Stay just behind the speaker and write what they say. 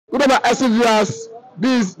What about SVS,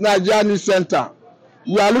 this Nigerian News Center?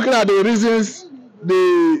 We are looking at the reasons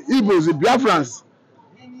the Igbos, the Biafrans,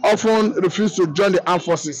 often refuse to join the armed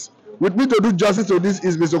forces. With me to do justice to this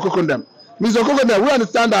is Mr. Kokondem. Mr. Kokondem, we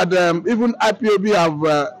understand that even IPOB have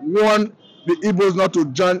warned the Igbos not to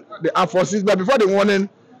join the armed forces, but before the warning,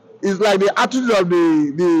 it's like the attitude of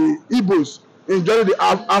the Igbos in joining the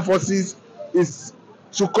armed forces is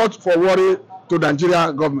to cut for worry to the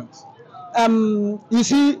Nigerian government. You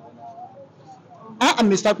see, I am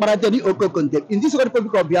Mr. Parateni Okokondem in this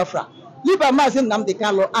Republic of Biafra. Live by Mazin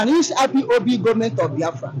Namdekalo and his IPOB government of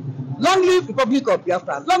Biafra. Long live Republic of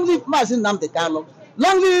Biafra. Long live Mazin Namdekalo.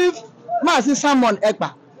 Long live Mazin Salmon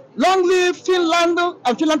Ekpa. Long live Finland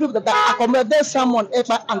and Finland people that accommodate Salmon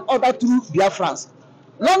Ekpa and other true Biafrans.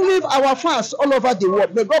 Long live our fans all over the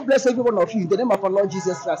world. May God bless every one of you in the name of our Lord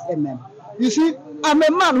Jesus Christ. Amen. You see, I'm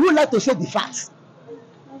a man who like to say the facts.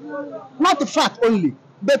 Not the fact only,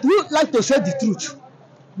 but who like to say the truth.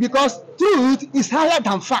 Because truth is higher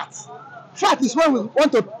than fact. Fact is when we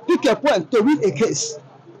want to pick a point to win a case.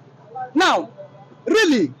 Now,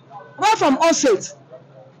 really, right from onset,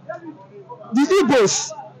 the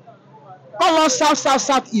Igbos call us South, South,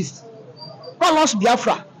 Southeast, call us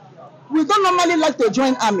Biafra. We don't normally like to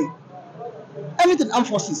join army, anything armed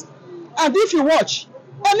forces. And if you watch,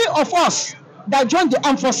 any of us that join the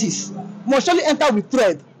armed forces must surely enter with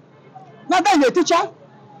trade. Neither you're a teacher,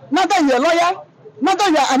 neither you're a lawyer, neither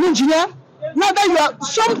you're an engineer, neither you are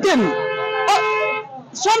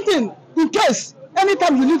something in case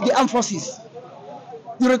anytime you leave the armed forces,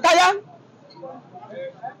 you retire,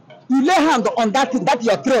 you lay hand on that thing, that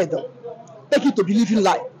your trade, take it to be living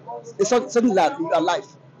life, something like your life.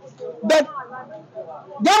 But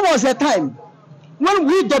there was a time when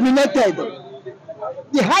we dominated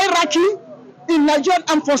the hierarchy in Nigerian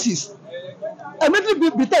armed forces. Immediately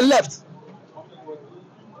Britain left.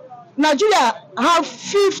 Nigeria have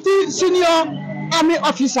 50 senior army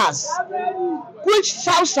officers, which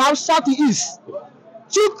South, South, Southeast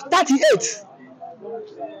took 38.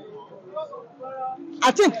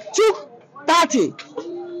 I think took 30.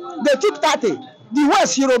 They took 30. The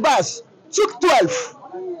West Yorubas took 12.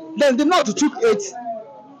 Then the North took 8.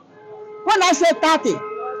 When I say 30,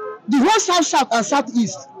 the whole South, South, and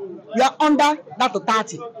Southeast, we are under that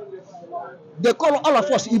 30. They call all of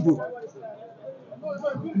us Igbo.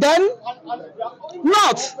 Then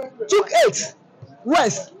North took 8,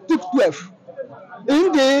 West took 12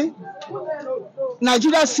 in the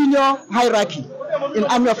Nigeria senior hierarchy in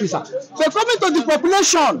army officer. So coming to the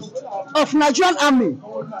population of Nigerian army,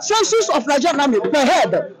 census of Nigerian army per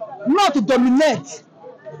head, North dominate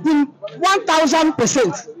in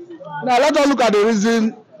 1,000%. Now let us look at the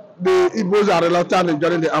reason the Igbos are reluctant in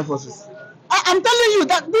joining the armed forces. I'm telling you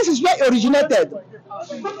that this is where it originated.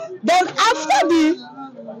 Then after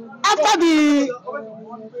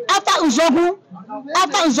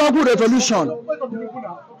Nzogu revolution,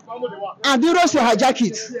 and the Russia hijack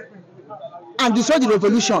it and destroy the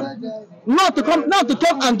revolution, not to come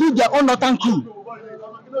and do their own northern coup.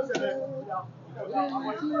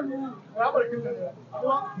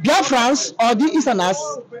 Biafrans or the Easterners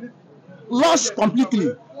lost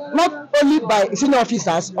completely, not only by senior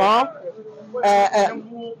officers or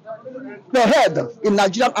the head in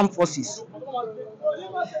Nigerian armed forces.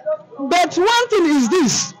 But one thing is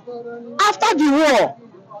this: after the war,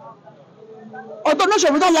 although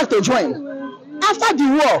we don't like to join, after the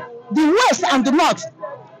war, the West and the North,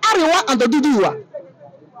 Ariwa and the Duduwa,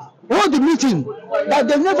 hold the meeting that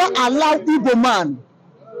they never allow Igbo man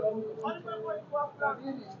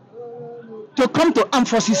to come to armed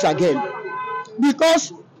forces again,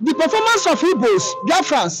 because the performance of Igbos,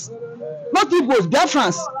 Biafrans, not Igbos,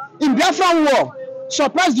 Biafrans in Biafran war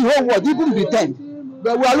surprised the whole world, even Britain.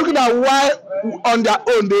 But we are looking at why on their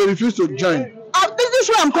own they refuse to join. This is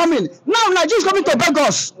where I'm coming. Now Nigeria is coming to beg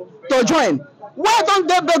us to join. Why don't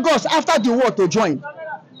they beg us after the war to join?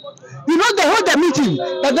 You know, they hold the meeting,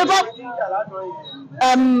 they never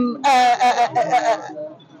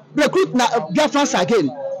recruit Biafrans again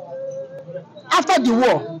after the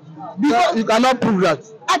war. Because you cannot prove that.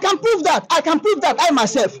 I can prove that. I can prove that I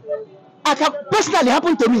myself. I can personally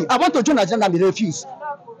happen to me. I want to join Nigeria and refuse.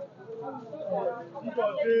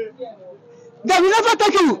 They will never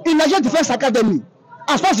take you in Nigeria Defense Academy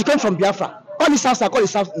as far as you came from Biafra. Call it South, call it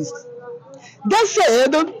Southeast. They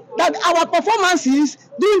said that our performances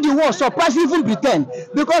during the war surprised even Britain,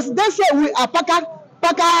 because they say we are Paka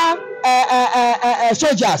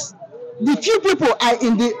soldiers. The few people are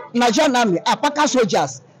in the Nigerian army are Paka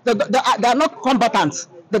soldiers. They are not combatants.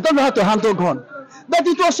 They don't know how to handle gun. But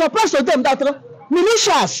it was surprise to them that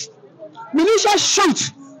militias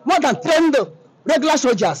shoot more than 10 regular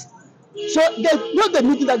soldiers. So they know the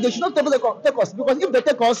meeting that they should not take us, because if they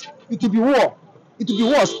take us, it will be war. It will be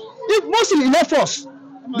worse. If mostly in Air Force,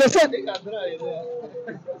 they said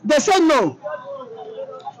no.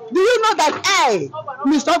 Do you know that I,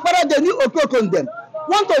 Mr. Okparadeni Okokondem,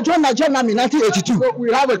 want to join Nigerian Army in 1982? So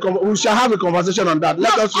we shall have a conversation on that.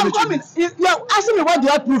 Let us finish. I'm coming. You're asking me why do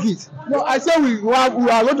I prove it? No, I said we are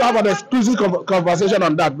going to have an exclusive conversation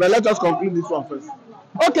on that, but let us conclude this one first.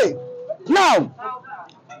 Okay. Now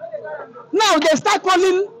they start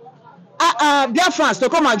calling Biafrans to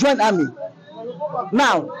come and join army.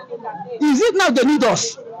 Now, is it now they need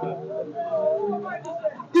us?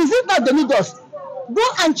 Is it now they need us? Go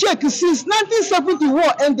and check since 1970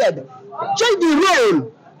 war ended. Check the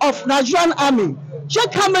role of Nigerian army.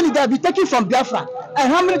 Check how many they have been taken from Biafra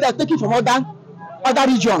and how many they are taking from other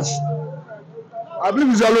regions. I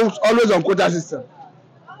believe it's always on quota system.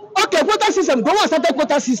 Okay, quota system. Go and start a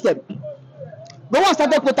quota system. Go and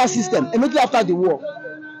start a quota system immediately after the war.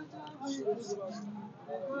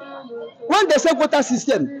 When they say quota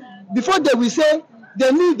system, before they will say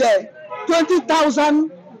they need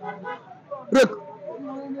 20,000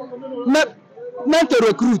 men to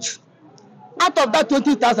recruit. Out of that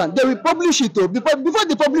 20,000, they will publish it. Before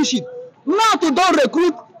they publish it, now they don't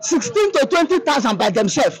recruit 16 to 20,000 by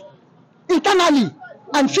themselves, internally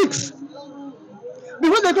and fix.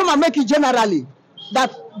 Before they come and make it generally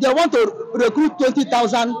that they want to recruit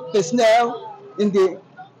 20,000 personnel in the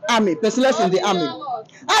army, personnel in the army.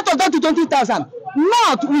 Out of that 20,000,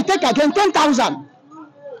 North we take again 10,000.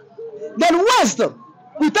 Then West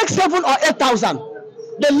we take 7,000 or 8,000.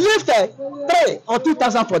 They leave 3,000 or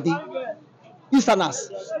 2,000 for the Easterners.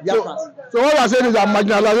 So what we are saying is that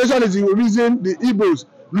marginalization is the reason the Igbos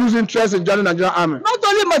lose interest in joining the Nigerian army. Not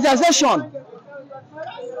only marginalization.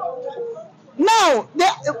 Now,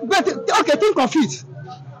 okay, think of it.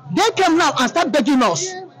 They came now and start begging us,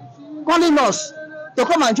 calling us to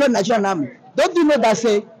come and join Nigerian army. Don't you know that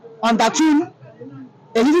say undertune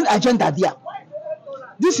a hidden agenda there?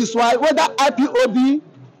 This is why whether IPOB,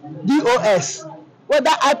 DOS, whether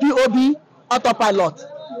IPOB, autopilot,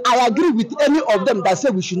 I agree with any of them that say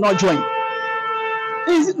we should not join. Now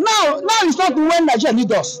it's not when Nigeria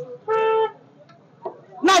need us.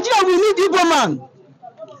 Nigeria we need Igbo man.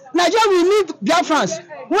 Nigeria we need Biafrans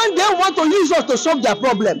when they want to use us to solve their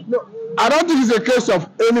problem. No, I don't think it's a case of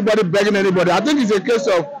anybody begging anybody. I think it's a case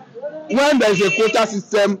of when there is a quota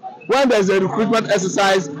system, when there is a recruitment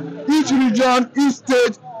exercise, each region, each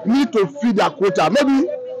state need to fill their quota. Maybe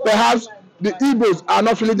perhaps the Igbos are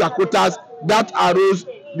not filling their quotas. That arose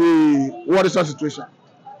the worrisome situation.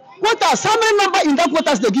 Quotas, how many number in that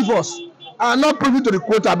quotas they give us? I'm not privy to the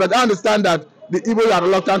quota, but I understand that the Igbos are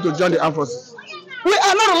reluctant to join the armed forces. We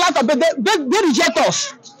are not reluctant, but they reject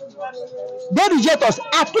us. They reject us.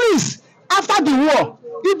 At least after the war,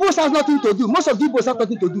 Igbos have nothing to do. Most of the Igbos have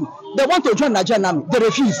nothing to do. They want to join Nigerian army. They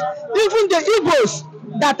refuse. Even the Igbos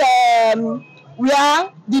that we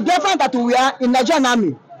are, the Biafrans that we are in Nigerian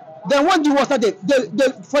army, they want the war started.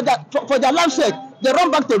 For their life's sake, they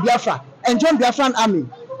run back to Biafra and join Biafran army.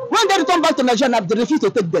 When they return back to Nigerian army, they refuse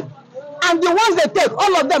to take them. And the ones they take,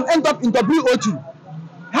 all of them end up in WO2.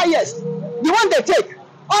 Highest. The one they take,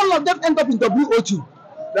 all of them end up in WO2.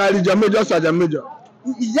 That is major, sergeant major.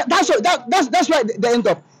 That's why they end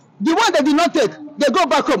up. The one they did not take, they go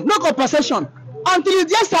back home. No compensation. Until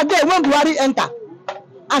yesterday when Buhari enter,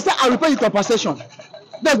 I said I will pay you compensation.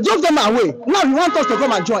 They drove them away. Now you want us to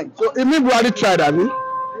come and join. So it means Buhari tried, have you?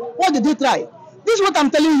 What did he try? This is what I'm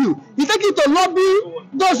telling you. He take it to lobby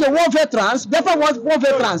those war veterans, Biafra war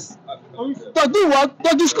veterans, to do what?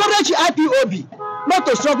 To discourage IPOB, not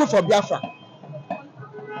to struggle for Biafra.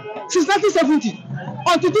 Since 1970,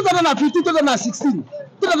 until 2015, 2016,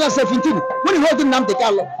 2017, when he holding Nnamdi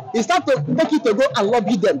Kanu, he started to take it to go and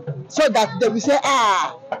lobby them so that they will say,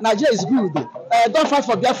 Nigeria is good. Don't fight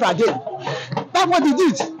for Biafra again. That's what he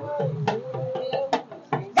did.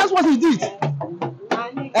 That's what he did.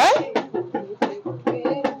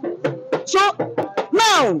 So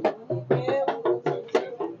now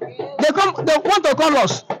they want to call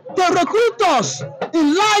us to recruit us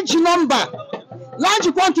in large number,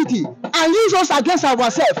 large quantity, and use us against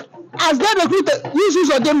ourselves. As they recruit, use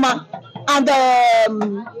Odema and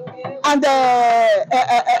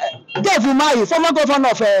Dave Umahi, former governor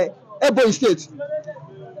of Ebonyi State,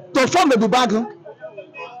 to form a Bubagan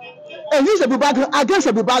and use a Bubagan against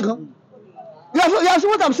a Bubagan. You see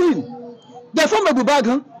what I'm saying? They form a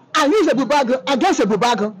Bubagan and use a Bubagan against a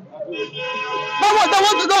Bubagan. What they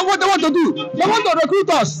want to do? They want to recruit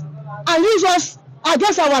us and use us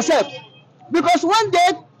against ourselves. Because when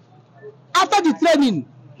they, after the training,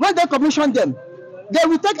 when they commission them, they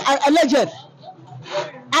will take alleged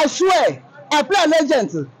I swear, I pledge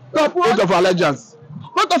allegiance to uphold Oath of allegiance.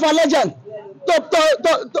 To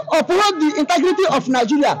uphold the integrity of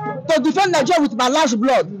Nigeria, to defend Nigeria with my last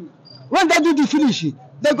blood. When they do the finish,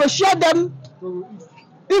 they go share them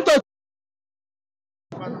into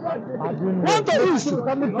one to east,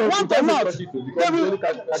 one to north. They will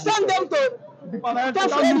send them to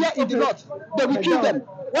tough area in the north. They will kill them.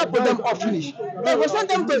 What put them off finish? They will send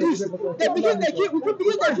them to east. They begin the kill. We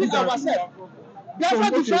begin to kill ourselves.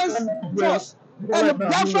 Biafra Defense Force and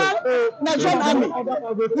Biafra Nigerian Army.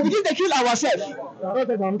 We begin to kill ourselves.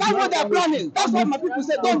 That's what they are planning. That's what my people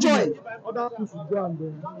say. Don't join.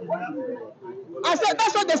 I said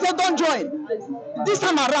that's what they said. Don't join. This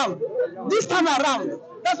time around.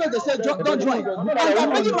 That's what they said. Don't join. And I'm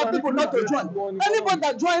begging my people not to join. Anybody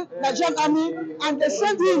that join Nigerian Army and they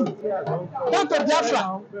send him down to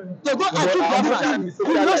Biafra to go and kill Biafra,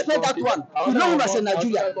 he will not spend that one. He know him as a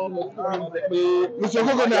Nigerian. Mr.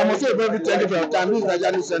 Gogo, I must say a very thank you for your time. This is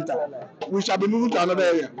Nigerian Center. We shall be moving to another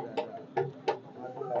area.